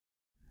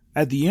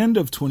At the end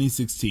of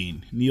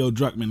 2016, Neil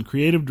Druckmann,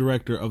 creative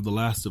director of The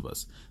Last of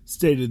Us,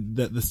 stated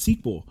that the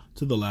sequel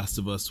to The Last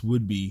of Us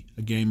would be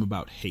a game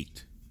about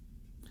hate.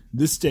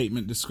 This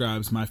statement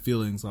describes my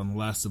feelings on The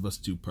Last of Us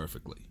 2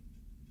 perfectly,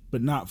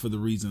 but not for the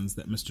reasons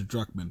that Mr.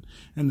 Druckmann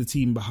and the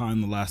team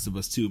behind The Last of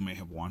Us 2 may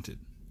have wanted.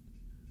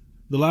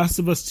 The Last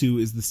of Us 2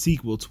 is the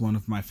sequel to one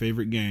of my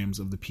favorite games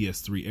of the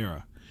PS3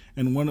 era,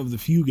 and one of the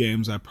few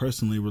games I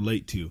personally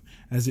relate to,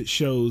 as it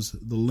shows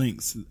the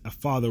lengths a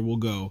father will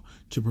go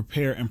to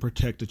prepare and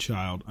protect a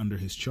child under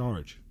his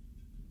charge.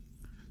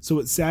 So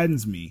it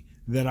saddens me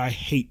that I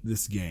hate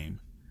this game,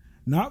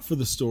 not for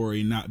the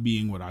story not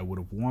being what I would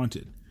have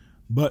wanted,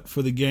 but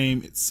for the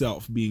game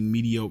itself being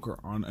mediocre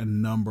on a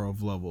number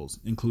of levels,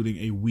 including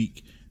a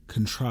weak,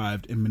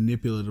 contrived, and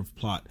manipulative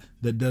plot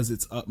that does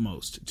its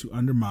utmost to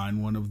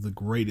undermine one of the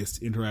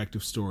greatest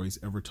interactive stories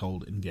ever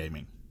told in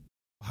gaming.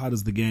 How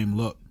does the game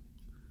look?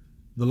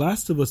 The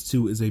Last of Us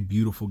 2 is a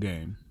beautiful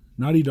game.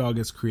 Naughty Dog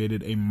has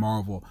created a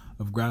marvel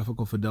of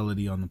graphical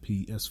fidelity on the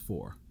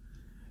PS4.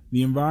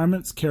 The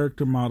environments,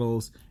 character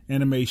models,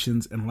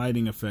 animations, and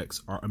lighting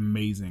effects are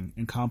amazing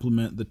and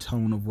complement the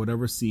tone of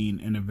whatever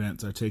scene and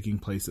events are taking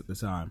place at the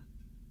time.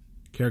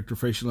 Character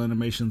facial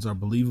animations are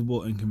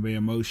believable and convey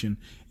emotion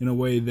in a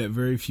way that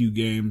very few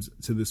games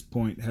to this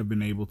point have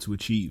been able to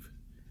achieve.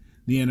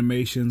 The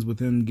animations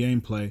within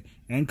gameplay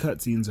and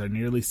cutscenes are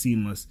nearly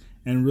seamless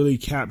and really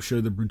capture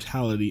the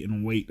brutality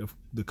and weight of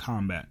the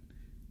combat.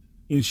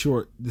 In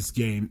short, this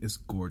game is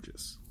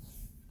gorgeous.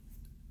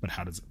 But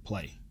how does it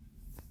play?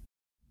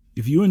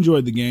 If you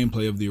enjoyed the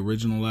gameplay of the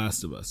original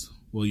Last of Us,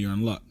 well, you're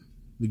in luck.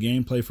 The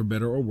gameplay, for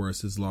better or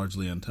worse, is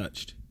largely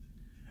untouched.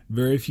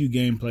 Very few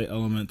gameplay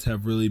elements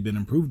have really been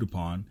improved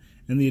upon,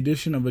 and the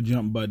addition of a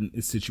jump button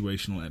is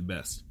situational at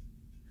best.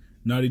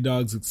 Naughty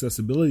Dog's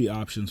accessibility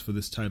options for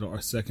this title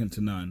are second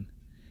to none.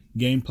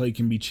 Gameplay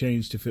can be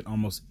changed to fit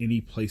almost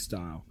any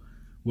playstyle,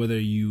 whether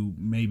you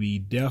may be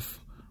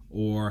deaf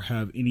or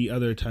have any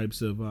other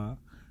types of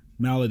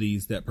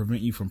maladies that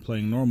prevent you from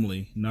playing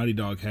normally. Naughty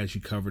Dog has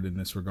you covered in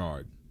this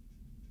regard.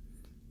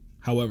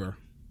 However,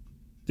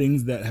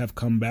 things that have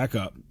come back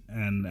up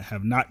and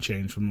have not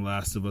changed from The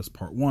Last of Us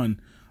Part 1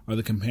 are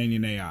the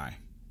companion AI,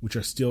 which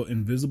are still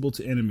invisible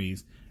to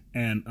enemies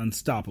and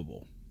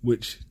unstoppable,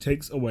 which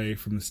takes away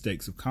from the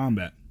stakes of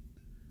combat.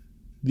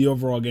 The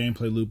overall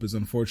gameplay loop is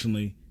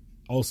unfortunately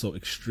also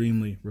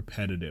extremely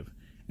repetitive,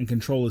 and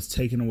control is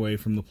taken away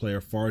from the player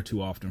far too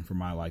often for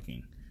my liking.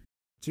 In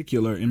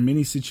particular, in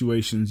many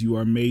situations you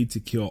are made to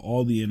kill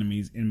all the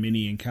enemies in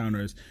many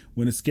encounters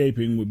when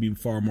escaping would be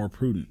far more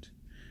prudent.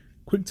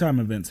 QuickTime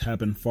events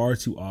happen far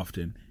too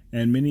often,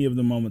 and many of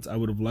the moments I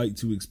would have liked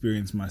to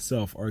experience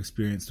myself are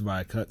experienced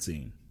via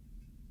cutscene.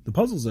 The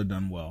puzzles are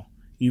done well,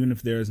 even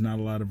if there is not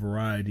a lot of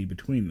variety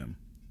between them.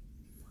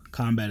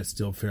 Combat is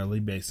still fairly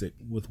basic,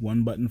 with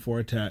one button for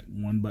attack,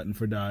 one button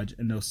for dodge,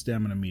 and no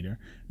stamina meter,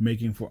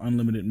 making for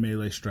unlimited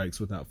melee strikes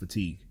without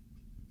fatigue.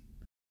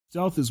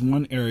 Stealth is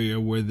one area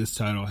where this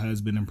title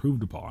has been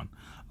improved upon,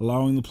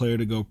 allowing the player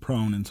to go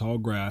prone in tall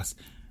grass,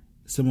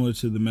 similar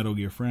to the Metal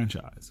Gear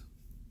franchise.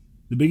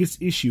 The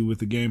biggest issue with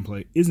the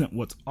gameplay isn't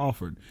what's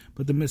offered,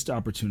 but the missed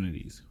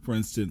opportunities. For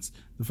instance,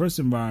 the first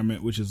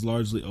environment, which is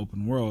largely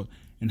open world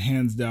and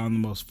hands down the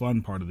most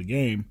fun part of the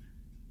game,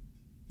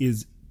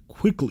 is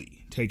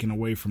quickly taken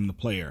away from the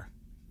player,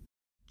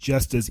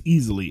 just as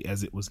easily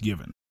as it was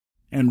given,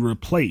 and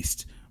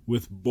replaced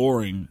with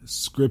boring,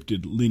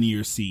 scripted,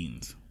 linear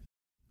scenes.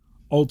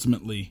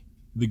 Ultimately,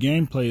 the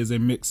gameplay is a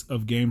mix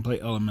of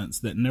gameplay elements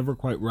that never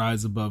quite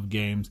rise above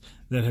games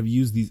that have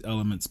used these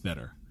elements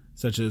better,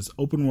 such as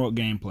open-world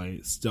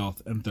gameplay,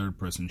 stealth, and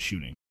third-person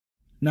shooting.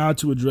 Now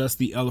to address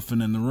the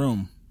elephant in the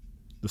room,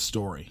 the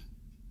story.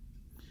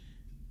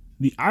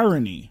 The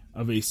irony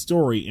of a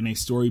story in a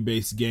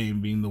story-based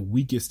game being the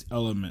weakest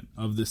element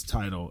of this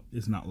title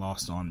is not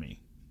lost on me.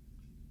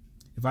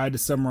 If I had to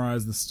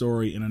summarize the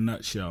story in a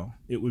nutshell,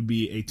 it would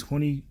be a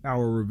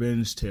 20-hour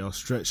revenge tale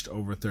stretched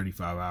over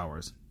 35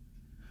 hours.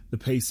 The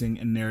pacing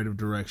and narrative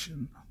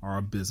direction are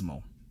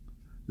abysmal.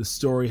 The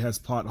story has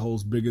plot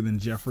holes bigger than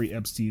Jeffrey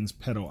Epstein's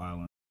Pedo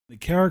Island. The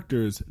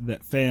characters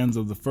that fans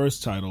of the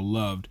first title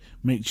loved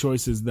make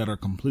choices that are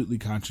completely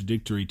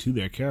contradictory to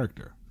their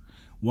character.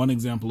 One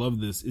example of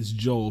this is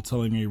Joel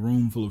telling a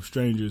room full of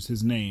strangers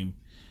his name.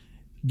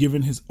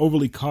 Given his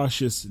overly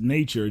cautious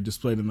nature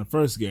displayed in the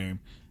first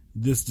game,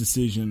 this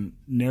decision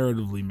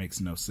narratively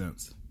makes no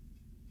sense.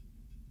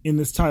 In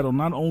this title,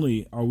 not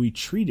only are we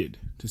treated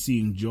to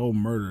seeing Joel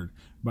murdered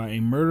by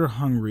a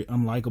murder-hungry,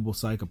 unlikable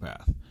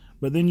psychopath,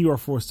 but then you are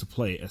forced to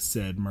play as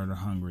said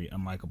murder-hungry,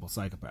 unlikable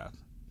psychopath.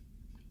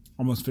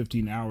 Almost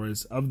 15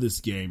 hours of this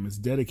game is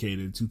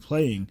dedicated to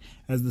playing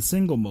as the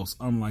single most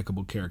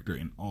unlikable character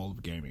in all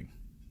of gaming.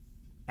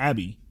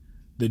 Abby,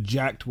 the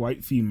jacked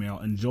white female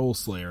and Joel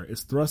Slayer,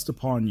 is thrust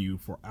upon you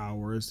for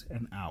hours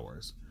and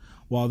hours,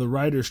 while the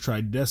writers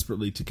try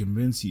desperately to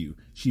convince you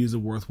she is a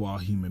worthwhile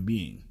human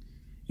being,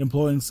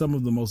 employing some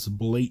of the most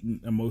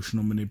blatant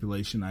emotional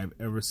manipulation I have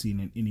ever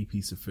seen in any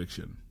piece of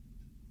fiction.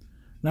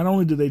 Not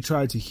only do they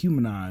try to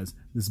humanize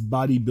this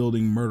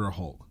bodybuilding murder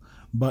Hulk,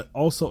 but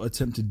also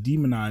attempt to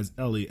demonize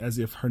Ellie as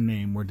if her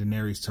name were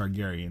Daenerys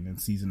Targaryen in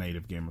Season 8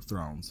 of Game of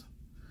Thrones.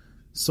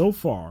 So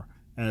far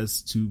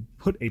as to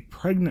put a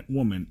pregnant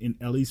woman in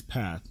Ellie's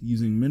path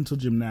using mental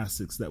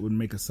gymnastics that would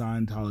make a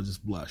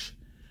Scientologist blush.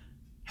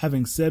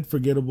 Having said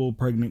forgettable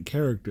pregnant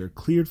character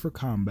cleared for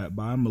combat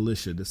by a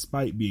militia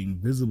despite being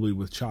visibly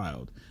with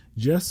child,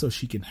 just so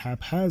she can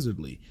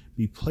haphazardly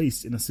be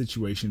placed in a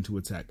situation to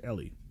attack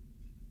Ellie.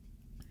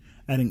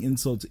 Adding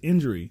insult to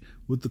injury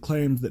with the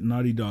claims that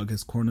Naughty Dog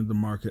has cornered the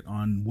market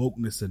on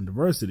wokeness and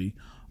diversity,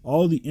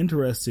 all the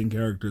interesting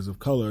characters of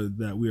color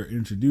that we are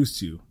introduced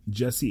to,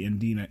 Jesse and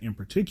Dina in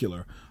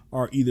particular,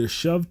 are either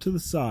shoved to the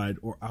side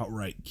or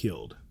outright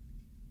killed.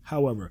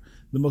 However,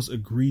 the most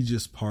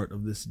egregious part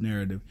of this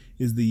narrative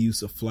is the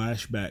use of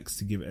flashbacks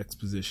to give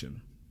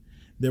exposition.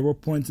 There were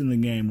points in the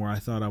game where I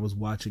thought I was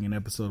watching an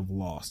episode of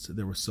Lost.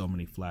 There were so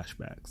many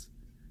flashbacks.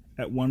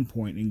 At one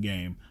point in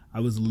game,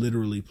 I was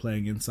literally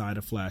playing inside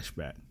a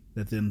flashback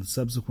that then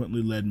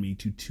subsequently led me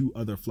to 2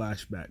 other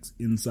flashbacks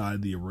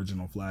inside the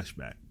original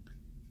flashback.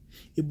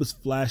 It was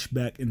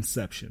flashback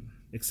inception,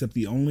 except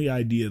the only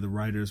idea the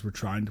writers were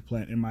trying to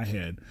plant in my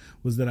head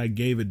was that I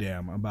gave a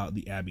damn about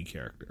the Abby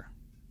character.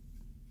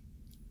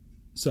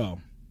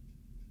 So,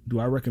 do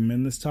I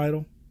recommend this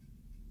title?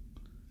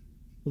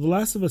 Well, The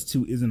Last of Us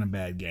 2 isn't a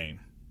bad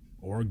game,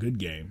 or a good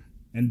game,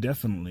 and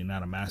definitely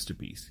not a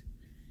masterpiece.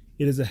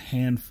 It is a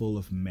handful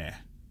of meh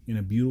in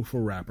a beautiful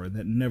wrapper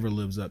that never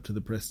lives up to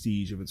the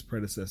prestige of its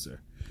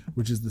predecessor,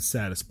 which is the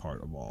saddest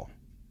part of all.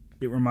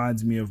 It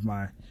reminds me of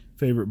my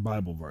favorite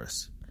Bible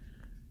verse.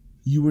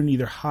 You were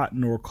neither hot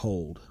nor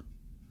cold,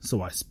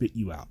 so I spit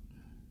you out.